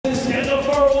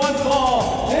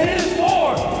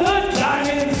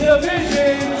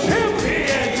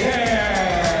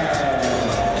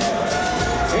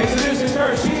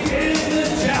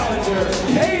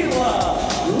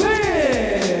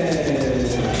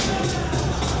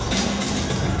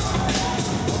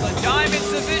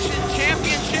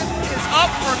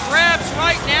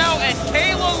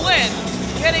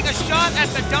shot at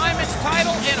the Diamonds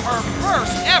title in her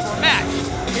first ever match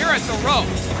here at the Row.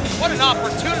 What an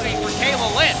opportunity for Kayla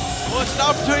Lynn. Well, it's an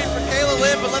opportunity for Kayla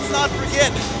Lynn, but let's not forget,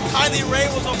 Kylie Rae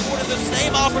was afforded the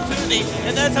same opportunity,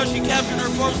 and that's how she captured her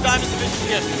first Diamonds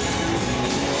Division gift.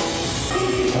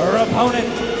 Her opponent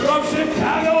from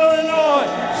Chicago, Illinois,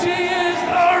 she is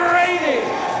the reigning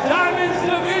Diamonds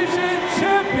Division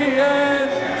champion,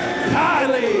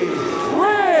 Kylie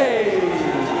Rae.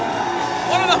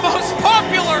 One of the most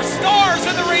popular stars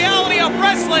in the reality of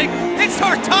wrestling. It's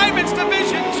our Diamonds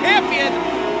Division champion.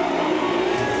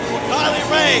 Well, Kylie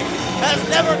Rae has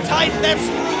never tightened that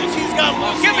screw that she's got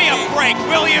loose. Give me a break,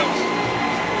 will you?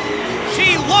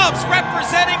 She loves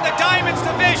representing the Diamonds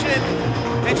Division,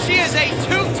 and she is a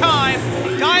two-time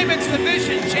Diamonds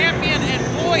Division champion, and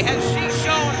boy, has she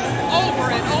shown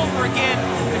over and over again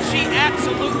that she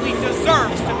absolutely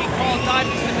deserves to be called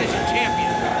Diamonds Division champion.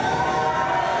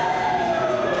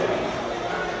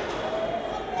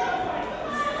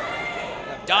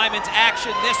 Diamonds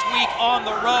action this week on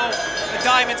the Row. The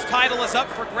Diamonds title is up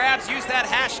for grabs. Use that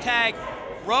hashtag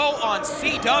Row on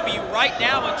CW right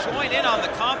now and join in on the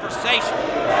conversation.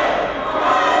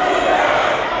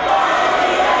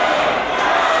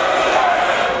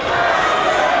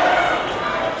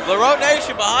 The Row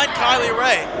Nation behind Kylie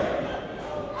Rae.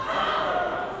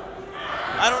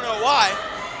 I don't know why,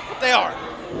 but they are.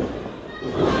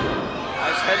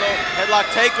 Nice headlock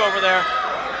takeover there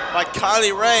by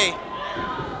Kylie Rae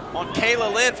on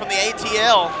Kayla Lynn from the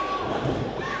ATL.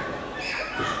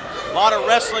 A lot of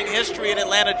wrestling history in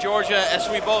Atlanta, Georgia. As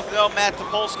we both know, Matt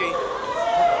Topolsky,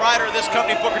 proprietor of this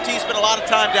company, Booker T, spent a lot of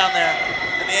time down there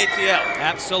in the ATL.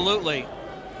 Absolutely.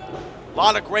 A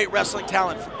lot of great wrestling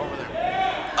talent over there.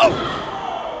 Oh!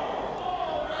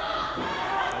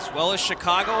 As well as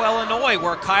Chicago, Illinois,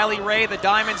 where Kylie Rae, the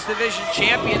Diamonds Division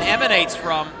champion, emanates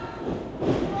from.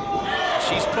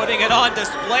 She's putting it on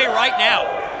display right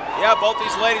now. Yeah, both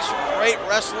these ladies from great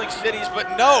wrestling cities,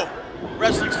 but no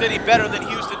wrestling city better than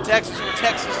Houston, Texas, or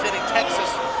Texas City, Texas,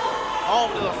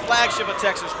 home to the flagship of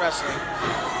Texas wrestling,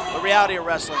 the reality of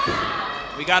wrestling.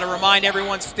 We got to remind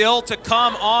everyone still to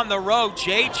come on the Row.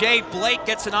 J.J. Blake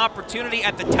gets an opportunity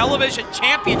at the television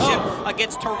championship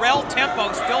against Terrell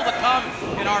Tempo, still to come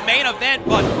in our main event.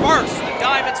 But first, the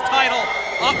Diamonds title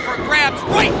up for grabs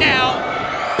right now.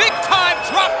 Big time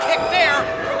drop kick there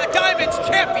from the Diamonds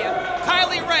champion.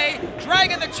 Kylie Rae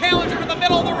dragging the challenger to the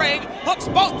middle of the ring, hooks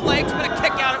both legs, but a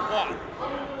kick out at one.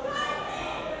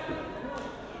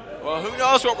 Well, who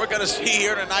knows what we're going to see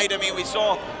here tonight. I mean, we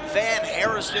saw Van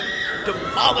Harrison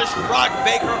demolish Brock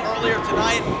Baker earlier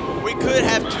tonight. We could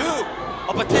have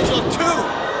a potential two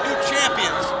new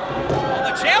champions. Well,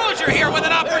 the challenger here with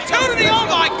an opportunity. Oh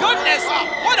my goodness,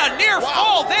 what a near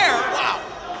fall there. Wow.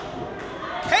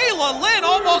 Kayla Lynn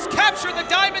almost captured the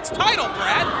Diamonds title,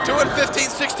 Brad. 2 and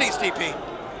 15/16, TP.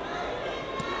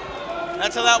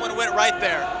 That's how that one went right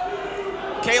there.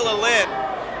 Kayla Lynn,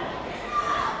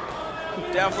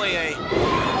 definitely a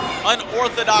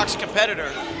unorthodox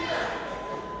competitor.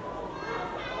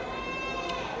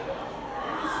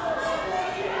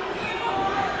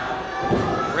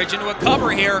 Bridge into a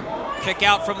cover here. Kick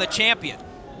out from the champion.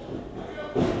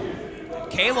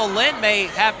 Kayla Lynn may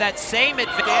have that same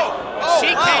advantage. She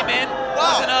came in,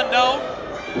 was an unknown,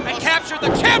 and captured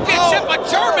the championship, a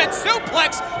German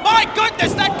suplex. My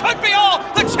goodness, that could be all.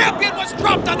 The champion was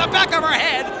dropped on the back of her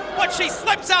head when she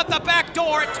slips out the back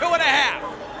door at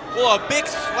 2.5. Well, a big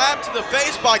slap to the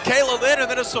face by Kayla Lynn,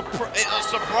 and then a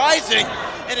surprising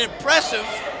and impressive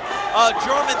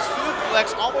German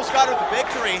suplex almost got her the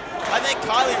victory. I think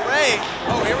Kylie Rae,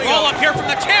 here we go. Roll up here from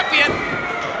the champion.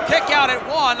 Kick out at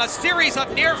one, a series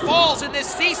of near falls in this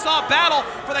seesaw battle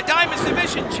for the Diamonds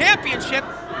Division Championship.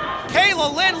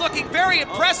 Kayla Lynn looking very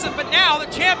impressive, but now the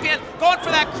champion going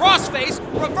for that crossface,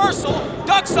 reversal,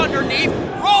 ducks underneath,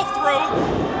 roll through,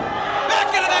 back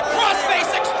into that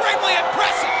crossface, extremely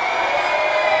impressive.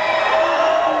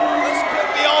 This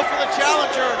could be all for the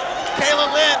challenger,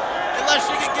 Kayla Lynn, unless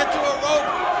she can get to a rope.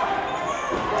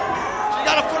 She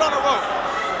got a foot on a rope.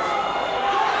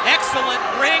 Excellent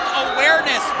ring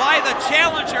awareness by the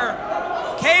challenger,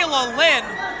 Kayla Lynn.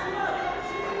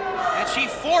 And she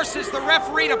forces the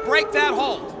referee to break that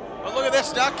hold. But look at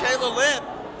this, now Kayla Lynn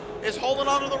is holding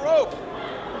onto the rope.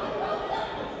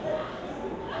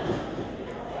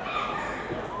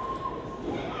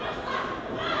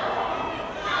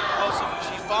 Oh, so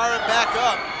she's firing back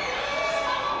up.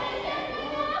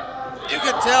 You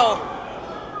can tell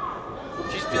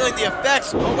she's feeling the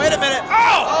effects. Oh, wait a minute.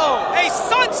 Oh! A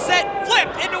sunset flip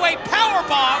into a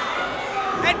powerbomb.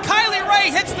 And Kylie Rae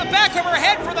hits the back of her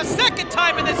head for the second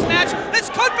time in this match. This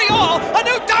could be all. A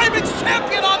new Diamonds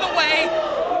champion on the way.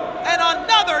 And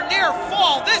another near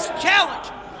fall. This challenge,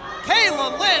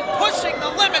 Kayla Lynn pushing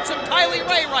the limits of Kylie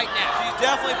Rae right now. She's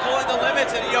definitely pulling the limits,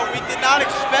 and we did not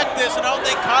expect this, and I don't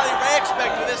think Kylie Rae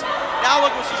expected this. Now look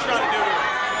what she's trying to do to her.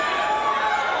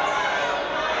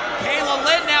 Kayla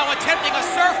Lynn now attempting a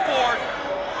surfboard.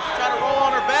 She's trying to roll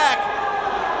on her back.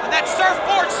 And that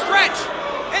surfboard stretch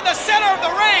in the center of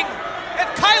the ring. If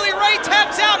Kylie Rae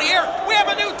taps out here, we have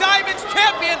a new Diamonds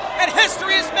champion, and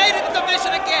history is made in the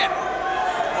division again.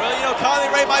 Well,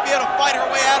 Kylie Rae might be able to fight her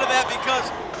way out of that because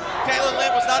Kayla Lynn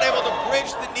was not able to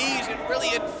bridge the knees and really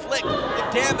inflict the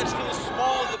damage to the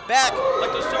small of the back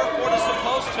like the surfboard is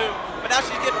supposed to. But now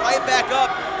she's getting right back up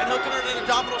and hooking her in an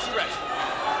abdominal stretch.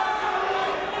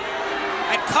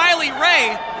 And Kylie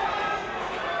Rae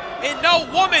in no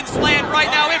woman's land right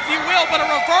now, if you will, but a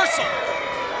reversal.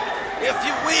 If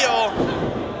you will.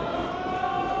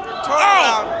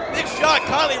 Turnaround. Big shot,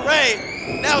 Kylie Rae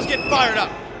now is getting fired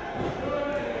up.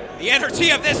 The energy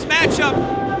of this matchup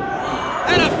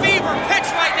at a fever pitch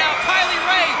right now. Kylie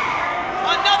Rae,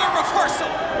 another reversal.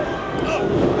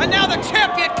 And now the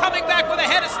champion coming back with a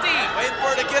head of steam. Waiting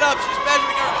for her to get up. She's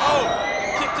measuring her. Oh,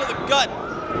 kick to the gut.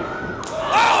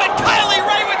 Oh, and Kylie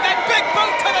Rae with that big boot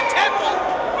to the temple.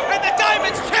 And the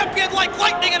Diamonds champion like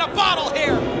lightning in a bottle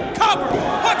here. Cover,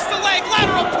 hooks the leg,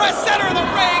 lateral press, center of the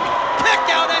ring. Kick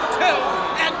out at 2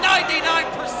 and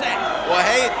 99%. Well,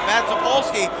 hey, Matt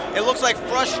Topolsky, it looks like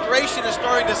frustration is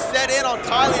starting to set in on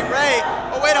Kylie Rae.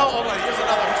 Oh, wait, hold on, here's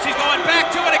another. She's going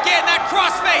back to it again, that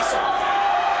crossface.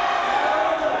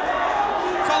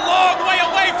 It's a long way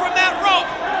away from that rope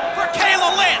for Kayla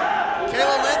Lynn.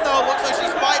 Kayla Lynn, though, looks like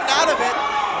she's fighting out of it.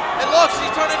 And look,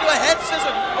 she's turned into a head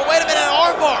scissor. Oh, wait a minute, an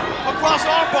armbar, across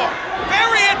armbar.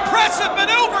 Very impressive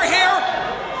maneuver here.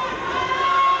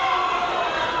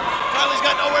 Kylie's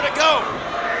got nowhere to go.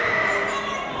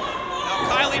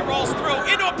 Kylie rolls through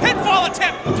into a pinfall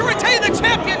attempt to retain the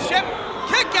championship.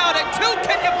 Kick out at 2.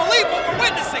 Can you believe what we're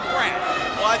witnessing, Brad?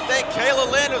 Well, I think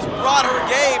Kayla Lynn has brought her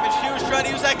game, and she was trying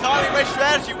to use that Kylie Rae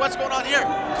strategy. What's going on here?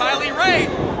 Kylie Rae.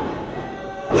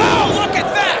 Oh, look at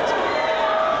that!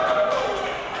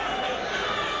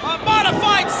 A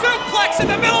modified suplex in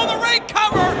the middle of the ring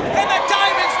cover, and the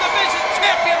Diamonds Division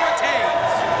champion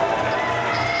retains.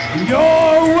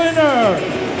 Your winner,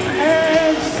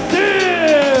 and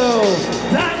still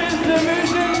Diamonds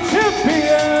Division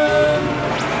champion,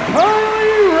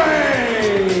 Kylie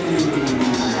Rae.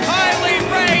 Kylie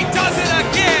Rae does it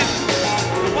again.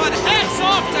 But hats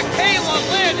off to Kayla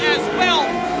Lynn as well.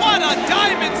 What a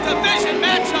Diamonds Division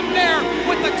matchup there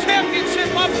with the championship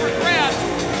up for grabs.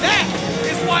 That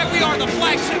is why we are the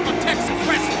flagship of Texas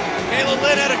wrestling. Kayla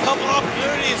Lynn had a couple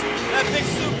opportunities. That big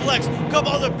suplex, a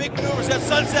couple other big maneuvers, that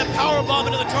sunset powerbomb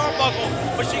into the turnbuckle,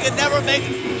 but she could never make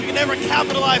it, she could never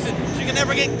capitalize it, she could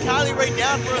never get Kylie Rae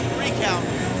down for a 3 count.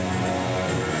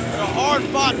 But a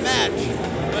hard-fought match,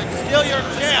 but still your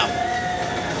champ,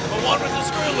 the one with the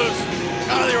screw loose,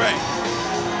 Kylie Rae.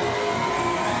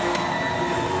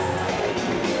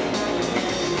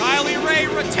 Kylie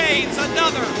Rae retains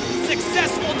another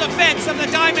successful defense of the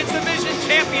Diamonds Division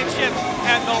Championship,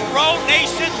 and the Row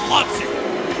Nation loves it.